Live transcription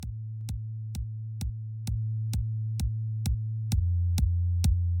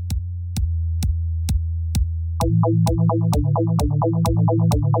Hello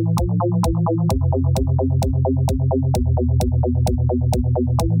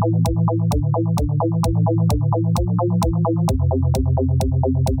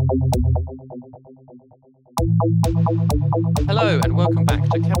and welcome back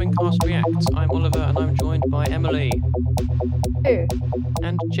to Cabincast Reacts. I'm Oliver and I'm joined by Emily Ew.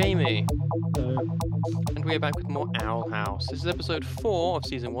 and Jamie. Hello. And we are back with more Owl House. This is episode 4 of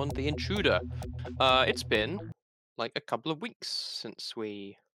season 1, The Intruder. It's been like a couple of weeks since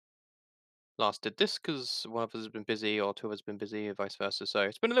we last did this because one of us has been busy or two of us have been busy or vice versa. So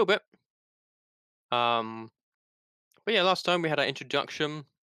it's been a little bit. But yeah, last time we had our introduction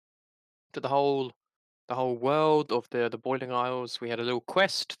to the whole world of the Boiling Isles. We had a little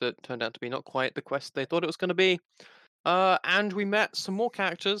quest that turned out to be not quite the quest they thought it was going to be. And we met some more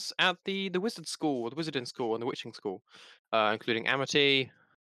characters at the wizard school, the wizarding school, and the witching school, including Amity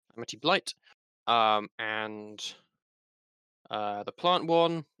Blight, and the plant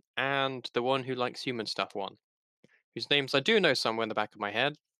one, and the one who likes human stuff one, whose names I do know somewhere in the back of my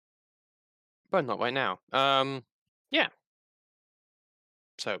head, but not right now. Yeah.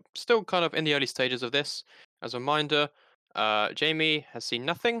 So still kind of in the early stages of this. As a reminder, Jamie has seen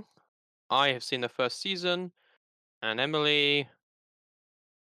nothing. I have seen the first season, and Emily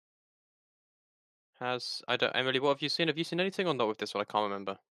has. I don't. Emily, what have you seen? Have you seen anything or not with this one? I can't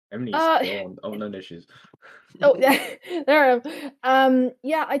remember. Emily's Uh, gone. Oh no, no, she's. Oh yeah, there I am.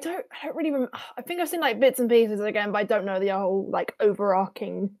 Yeah, I don't really remember. I think I've seen like bits and pieces again, but I don't know the whole like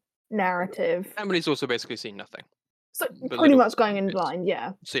overarching narrative. Emily's also basically seen nothing. So But pretty little much going in bits. blind,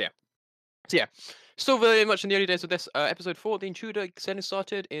 yeah. So yeah, still very much in the early days of this. Episode 4, The Intruder, getting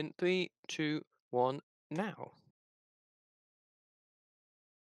started in 3, 2, 1, now.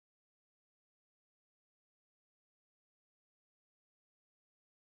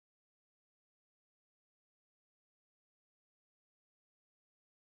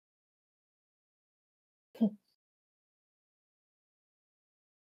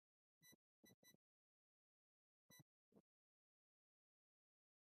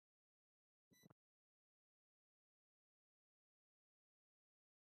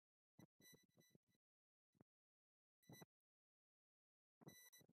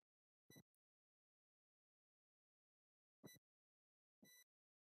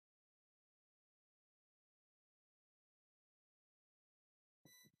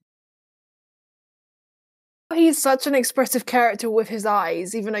 He's such an expressive character with his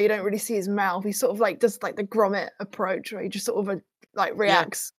eyes, even though you don't really see his mouth. He sort of like does like the grommet approach, where he just sort of like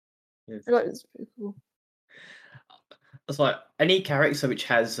reacts. Yes. I thought it was pretty cool. That's like any character which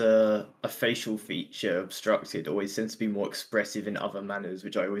has a facial feature obstructed always tends to be more expressive in other manners,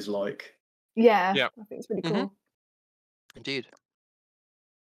 which I always like. Yeah, Yeah. I think it's pretty Mhm. cool. Indeed.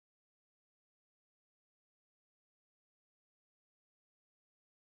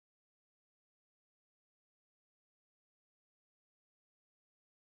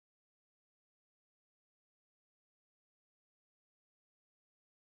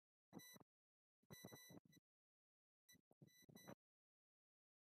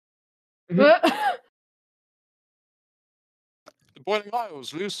 But The Boiling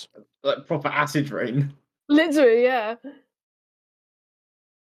Isles, loose. Like proper acid rain. literally, yeah.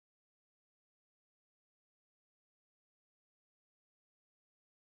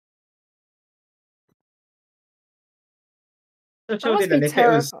 I That must didn't be if it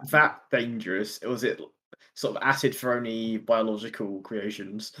was terrifying. that dangerous, or was it sort of acid for only biological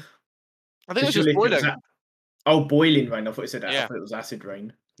creations? I think it was Surely just if it was boiling. Oh, boiling rain. I thought it said I Yeah. thought it was acid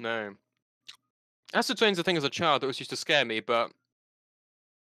rain. No. Acid rain's a thing as a child that was used to scare me, but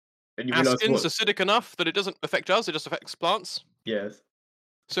And you our realise skin's what? acidic enough that it doesn't affect us, it just affects plants. Yes.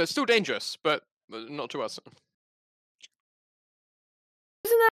 So it's still dangerous, but not to us.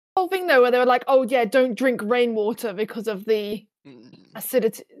 Isn't that the whole thing though, where they were like, "Oh yeah, don't drink rainwater because of the Mm,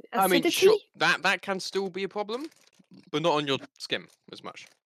 acidity"? I mean, Acidity? sure, that can still be a problem, but not on your skin as much.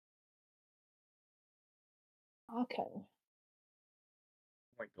 Okay. Oh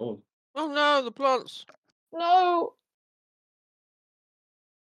my god. Oh no, the plants! No.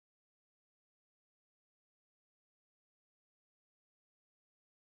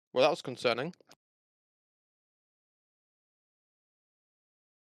 Well, that was concerning.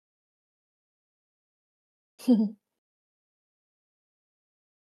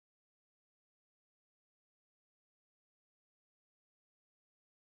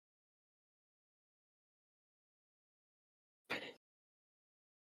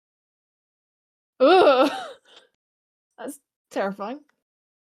 Ugh. That's terrifying.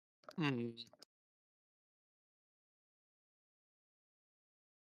 Hmm.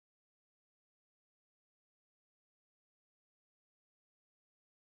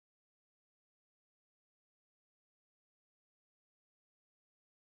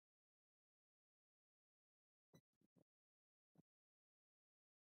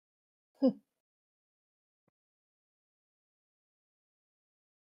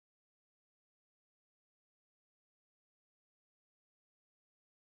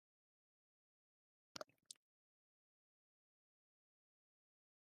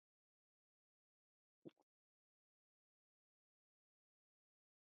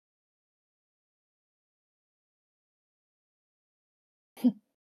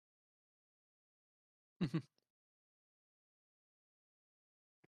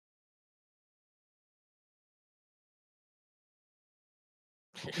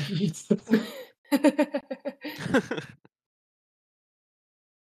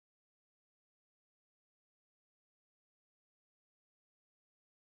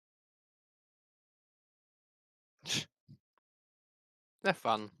 They're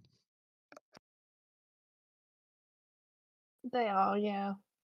fun. They are, yeah.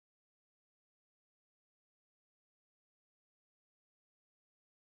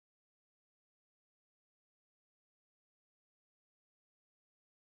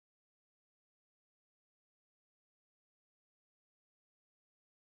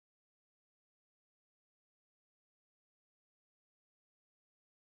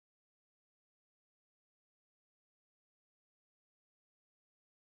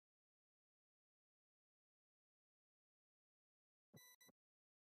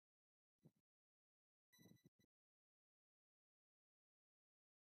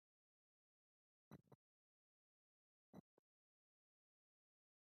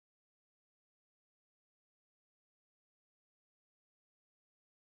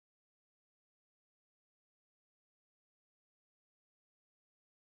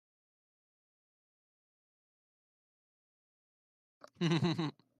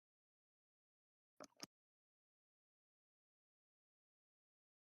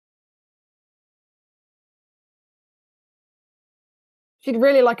 She'd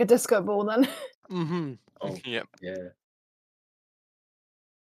really like a disco ball then. Mhm. Oh, Yep. yeah.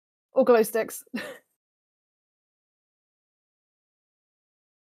 Or glow sticks.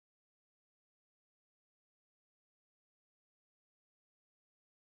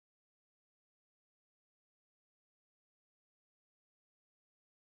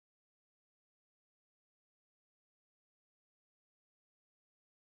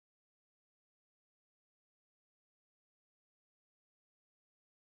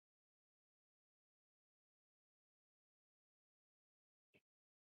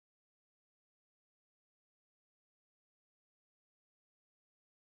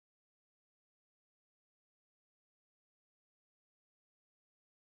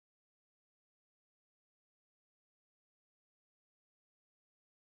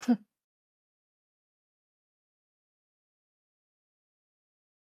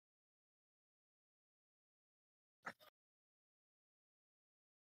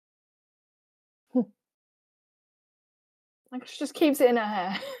 Like, she just keeps it in her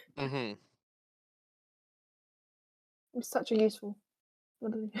hair. Mhm. It's such a useful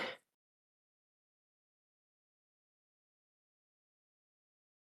little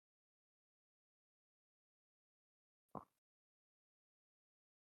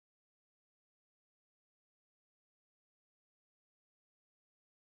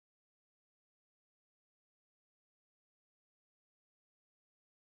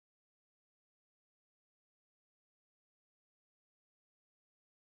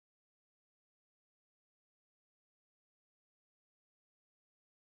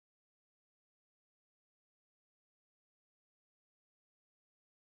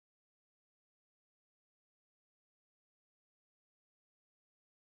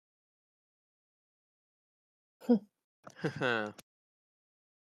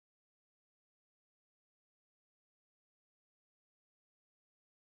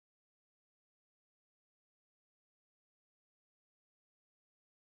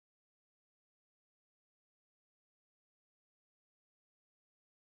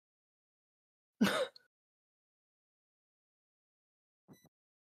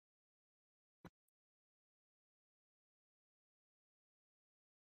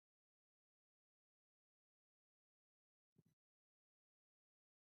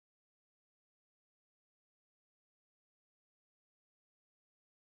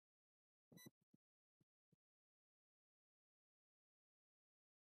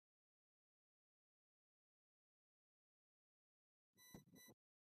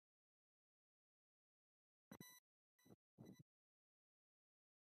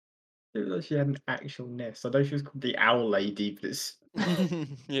Didn't know she had an actual nest. I know she was called the Owl Lady, but it's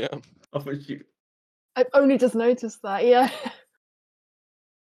Yeah. I thought she I've only just noticed that, yeah.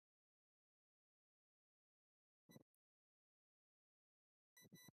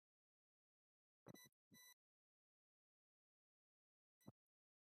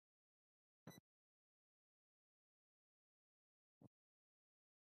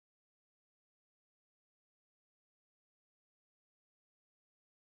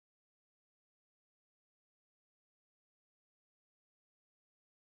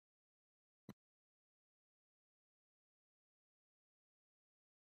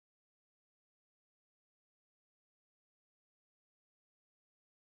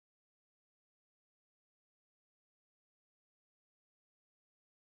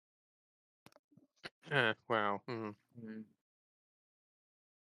 Wow. Mm.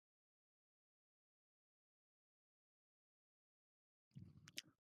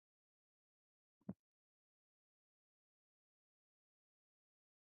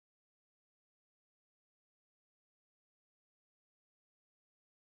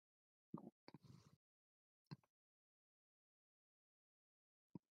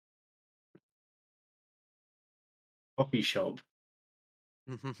 Coffee shop.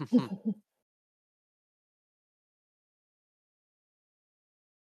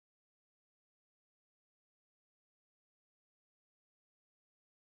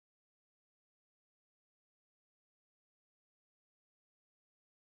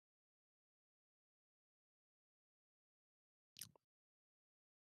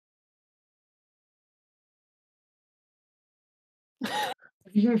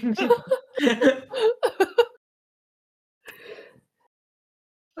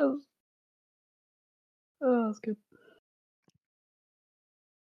 Oh, oh, that's good.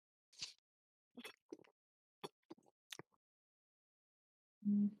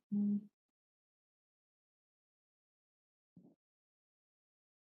 Mhm.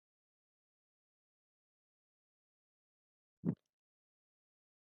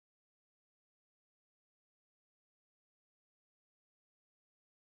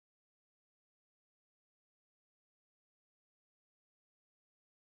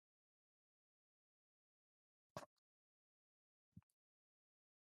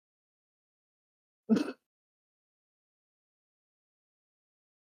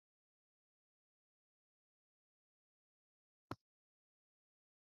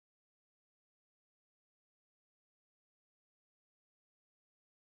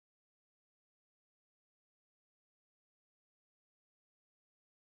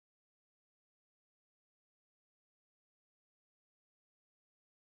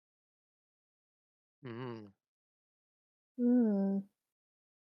 Mm. Mm.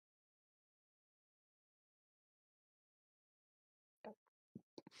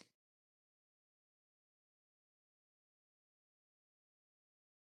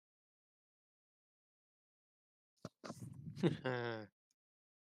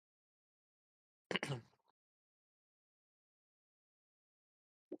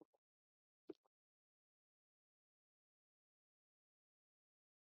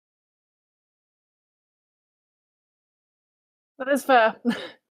 That is fair.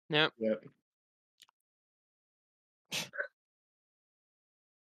 Yep. Yep.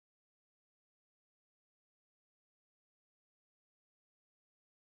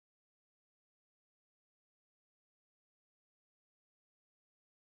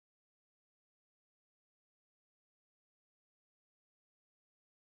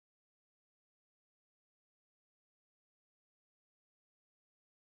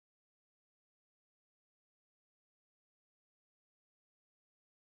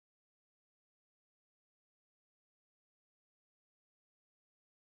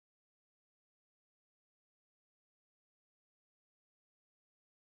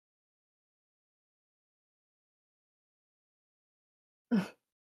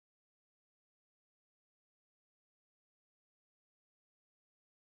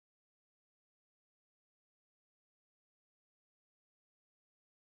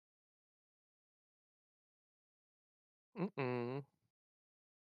 Mm-mm.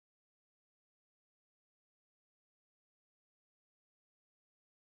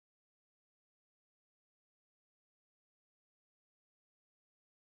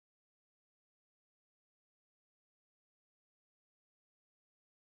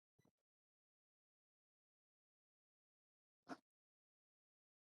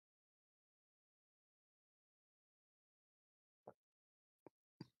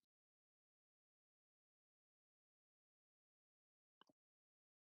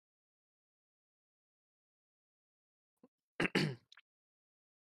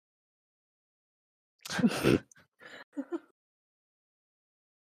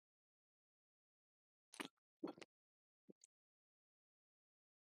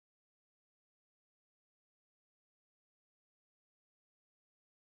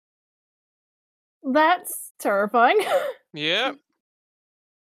 That's terrifying. Yep.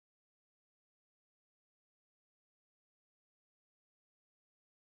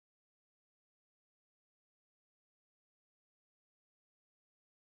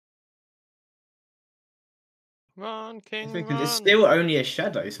 Run, King, Because it's run. still only a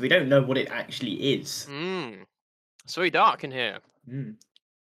shadow, so we don't know what it actually is. Mm. It's very dark in here. Mm.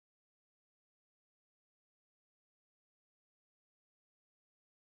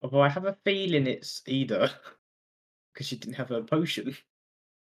 Although I have a feeling it's Ida, because she didn't have a potion.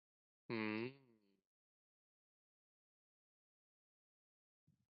 Mm.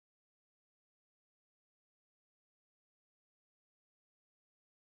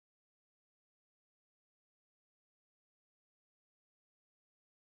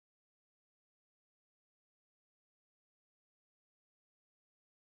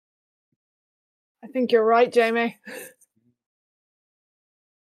 I think you're right, Jamie.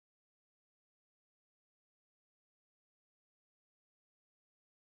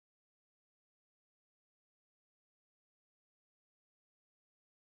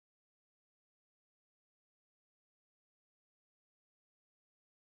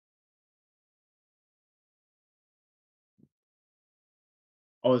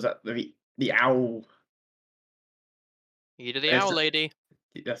 Oh, is that the owl? Eat of the Is owl that, lady.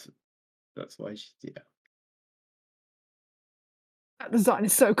 that's why she. Yeah. That design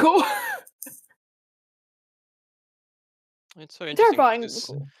is so cool. It's so interesting Terrifying. because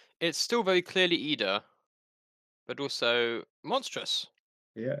Cool. it's still very clearly Ida, but also monstrous.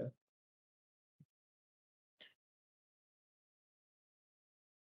 Yeah.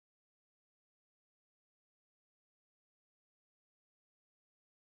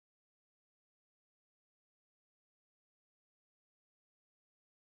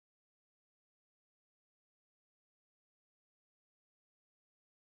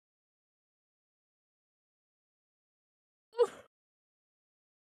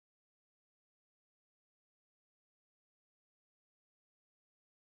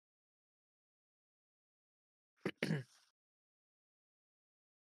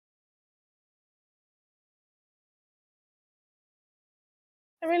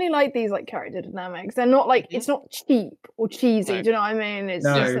 I really like these like character dynamics. They're not like it's not cheap or cheesy. No. Do you know what I mean? It's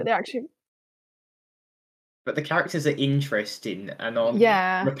just No. that they're actually But the characters are interesting and aren't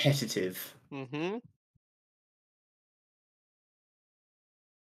yeah. repetitive. Mm-hmm.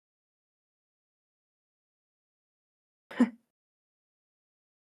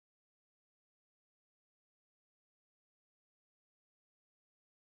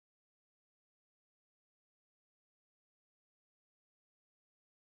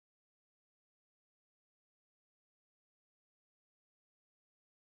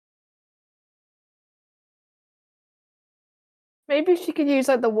 Maybe she could use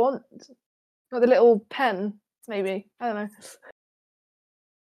like the wand or the little pen. Maybe I don't know.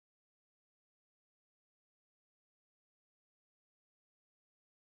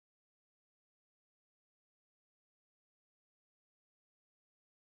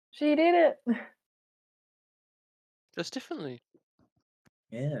 She did it. Just differently.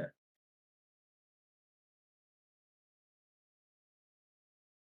 Yeah.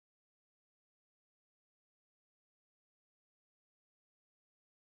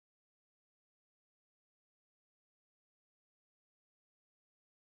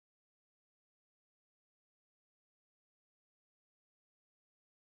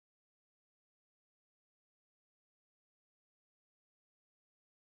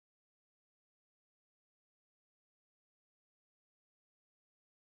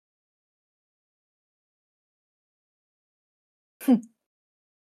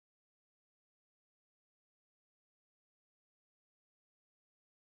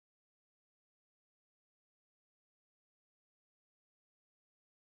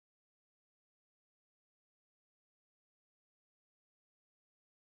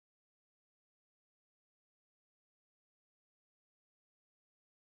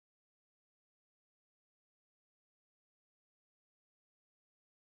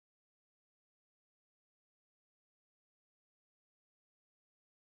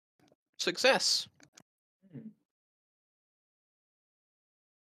 Success. Hmm.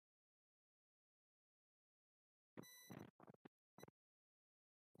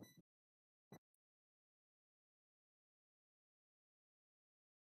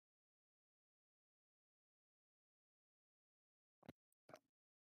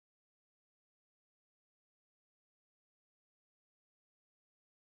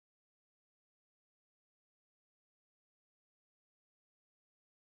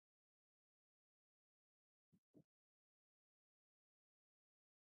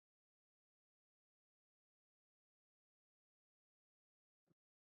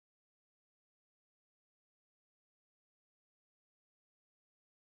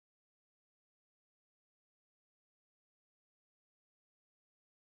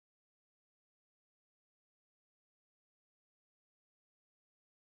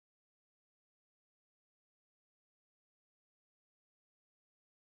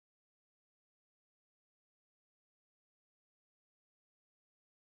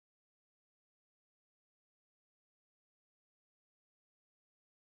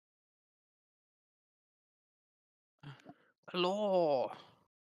 Law.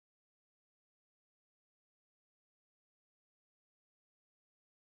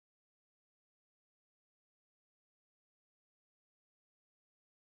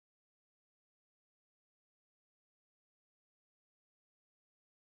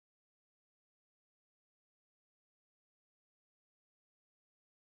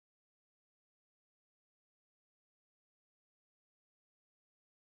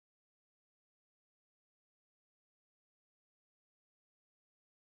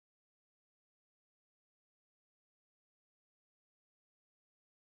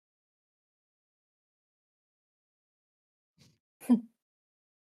 Mhm.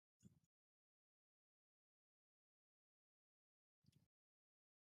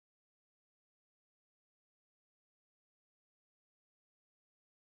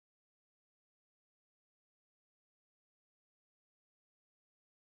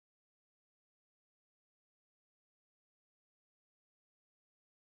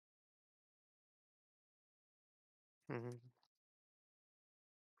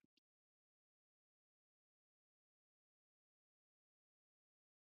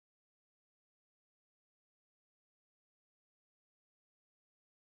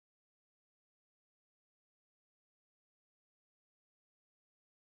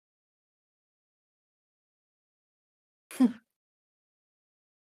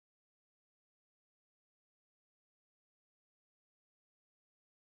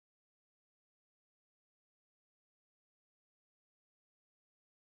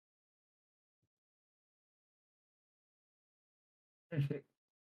 Mhm.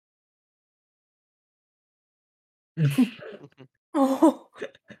 Oh,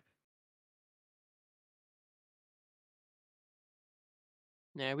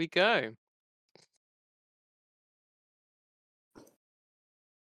 There we go.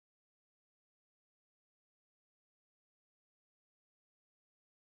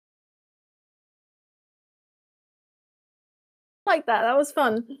 like that. That was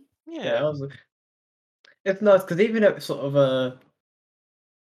fun. Yeah, Yeah. it's nice because even at sort of a,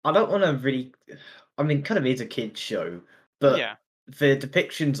 I don't want to really, I mean, kind of is a kids show, but Yeah. the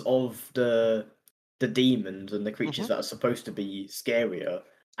depictions of the demons and the creatures Mhm. that are supposed to be scarier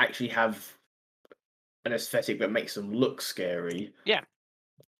actually have an aesthetic that makes them look scary, Yeah.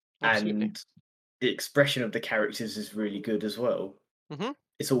 Absolutely. and the expression of the characters is really good as well. Mhm.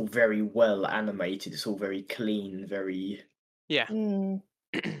 It's all very well animated. It's all very clean, very Yeah. Mm.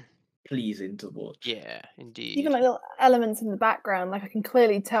 pleasing to watch. Yeah. Even Indeed. like little elements in the background, like I can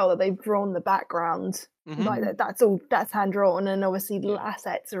clearly tell that they've drawn the background. Mhm. Like that's all that's hand drawn, and obviously the Yeah.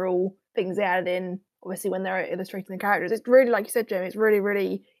 assets are all things they added in. Obviously, when they're illustrating the characters, it's really like you said, Jamie. It's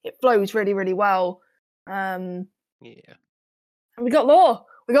really it flows really well. Yeah. And we got lore.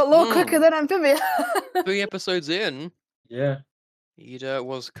 We got lore quicker Mm. than Amphibia. 3 episodes in, Yeah. Ida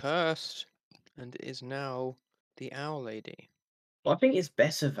was cursed and is now the Owl Lady. Well, I think it's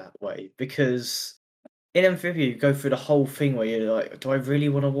better that way because in Amphibia you go through the whole thing where you're like, do I really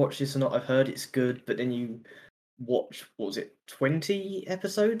want to watch this or not? I've heard it's good, but then you watch, what was it, 20 20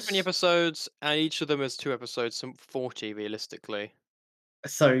 episodes? episodes, and each of them is 2 episodes, so 40 realistically.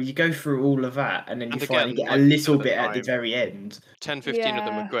 So you go through all of that, and then you And finally again, get a like we said little at the bit at the time, very end. 10, 15 of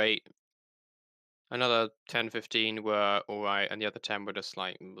them are Yeah. great. Another 10, 15 were alright, and the other 10 were just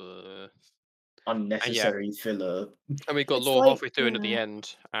like, "Bleh." And yeah, Unnecessary filler. and we got It's lore like halfway through and at the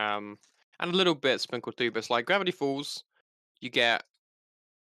end. And a little bit sprinkled through, but it's like Gravity Falls, you get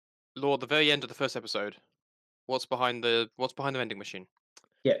lore at the very end of the first episode. What's behind the vending machine?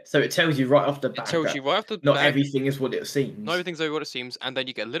 Yeah, so it tells you right off the It bat tells you that right off the not back. everything is what it Not seems. everything's over what it seems, and then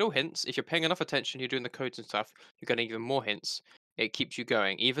you get little hints. If you're paying enough attention, you're doing the codes and stuff, you're getting even more hints. It keeps you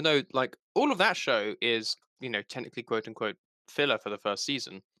going, even though like all of that show is, technically quote unquote filler for the first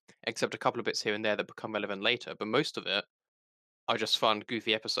season, except a couple of bits here and there that become relevant later. But most of it are just fun,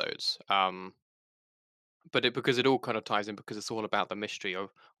 goofy episodes. But because it all kind of ties in because it's all about the mystery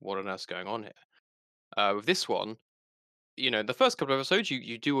of what on earth's going on here. With this one, the first couple of episodes,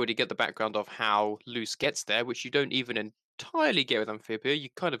 you do already get the background of how Luce gets there, which you don't even entirely get with Amphibia. You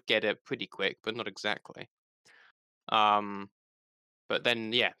kind of get it pretty quick, but not exactly. Um, but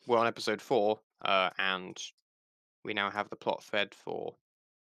then, yeah, we're on episode 4, and we now have the plot thread for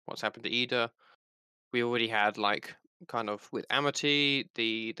what's happened to Ida. We already had like kind of with Amity,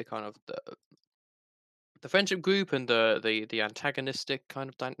 the kind of the friendship group and the antagonistic kind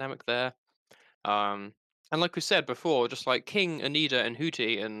of dynamic there. Um, and like we said before, just like King, Anita, and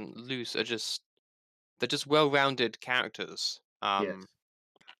Hootie and Luce are just they're just well-rounded characters Yes.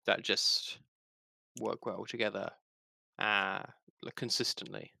 that just work well together, like,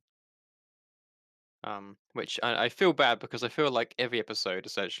 consistently. Which I feel bad because I feel like every episode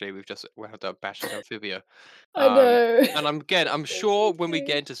essentially we've just wound up bashing Amphibia. I know. And I'm It's sure when we okay.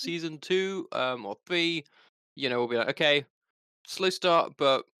 get into season 2 or 3, we'll be like, okay, slow start,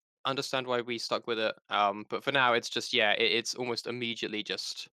 but understand why we stuck with it. But for now, it's just it's almost immediately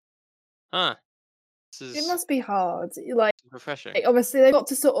just huh. This It is must be hard. refreshing. Obviously they've got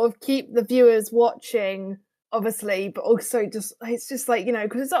to sort of keep the viewers watching, obviously, but also just it's just like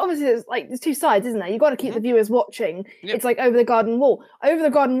because it's obviously there's two sides, isn't there? You've got to keep the Hmm. viewers watching. Yep. It's like over the garden wall. Over the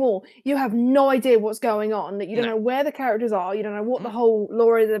garden wall, you have no idea what's going on. You don't No. know where the characters are. You don't know what the Mhm. whole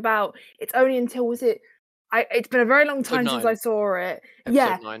lore is about. It's only until was it It's been a very long Episode time since I 9. saw it.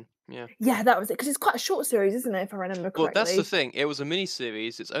 Episode 9. Yeah. Yeah, that was it. Because it's quite a short series, isn't it? If I remember correctly. Well, that's the thing. It was a mini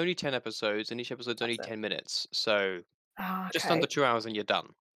series. It's only 10 episodes, and each episode's only That's it. 10 minutes. So just Okay. under 2 hours, and you're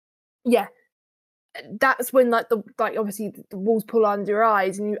done. Yeah. That's when obviously the walls pull under your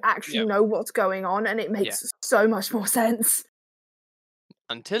eyes, and you actually know what's going on, and it makes so much more sense.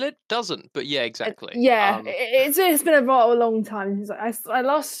 Until it doesn't, but yeah, exactly. It's been a long time since I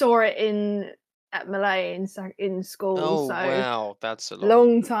last saw it at Malay in school. Oh so wow, that's a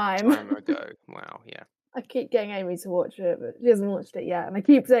long time ago. Wow, yeah. I keep getting Amy to watch it, but she hasn't watched it yet, and I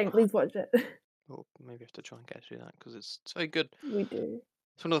keep saying, "Please watch it." Well, maybe I have to try and get through that because it's so good. We do.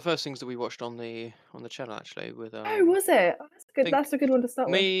 It's one of the first things that we watched on the channel actually. With Oh, was it? Oh, that's good. That's a good one to start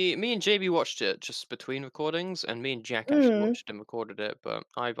with. Me and JB watched it just between recordings, and me and Jack actually watched and recorded it. But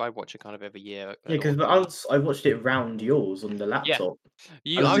I watch it kind of every year. Yeah, because I watched it round yours on the laptop.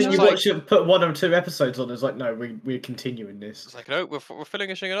 You watched it, put 1 or 2 episodes on. It's like, no, we're continuing this. It's like, no, we're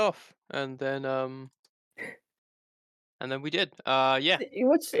finishing it off, and then we did. Yeah. You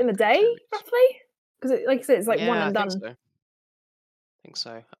watched it in a day, roughly? Because, like I said, it's like one and done. I think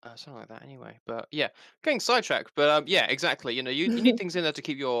so. Something like that anyway. But yeah, getting sidetracked. But yeah, exactly. You know, you need things in there to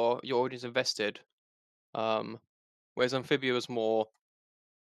keep your audience invested. Whereas Amphibia was more,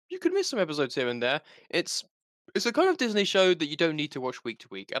 you could miss some episodes here and there. It's a kind of Disney show that you don't need to watch week to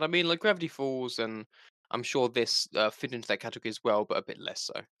week. And I mean, like Gravity Falls, and I'm sure this fit into that category as well, but a bit less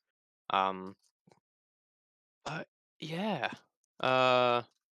so. Yeah.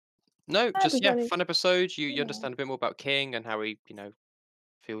 No, just fun episode. You understand a bit more about King and how he,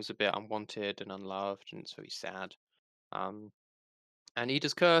 feels a bit unwanted and unloved, and it's very sad. And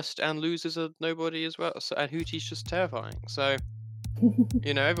Ida's cursed, and loses a nobody as well. So, and Hootie's just terrifying. So,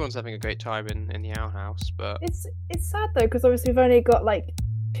 everyone's having a great time in the Owl House. But it's sad though, because obviously we've only got like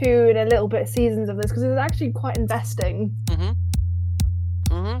 2 and a little bit seasons of this, because it's actually quite investing.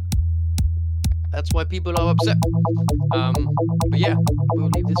 That's why people are upset. But yeah, we'll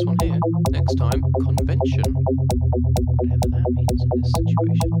leave this one here. Next time, convention. Whatever that means in this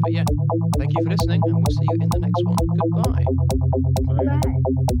situation. But yeah, thank you for listening, and we'll see you in the next one. Goodbye. Bye.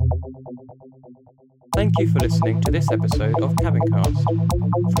 Thank you for listening to this episode of Cabincast.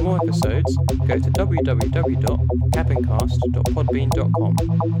 For more episodes, go to www.cabincast.podbean.com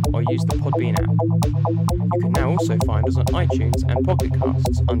or use the Podbean app. You can now also find us on iTunes and Pocket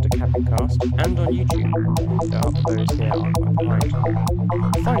Casts under Cabincast and on YouTube. The uploads here are quite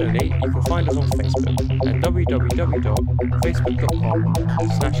behind. Finally, you can find us on Facebook at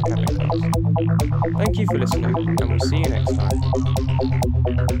www.facebook.com/Cabincast. Thank you for listening, and we'll see you next time.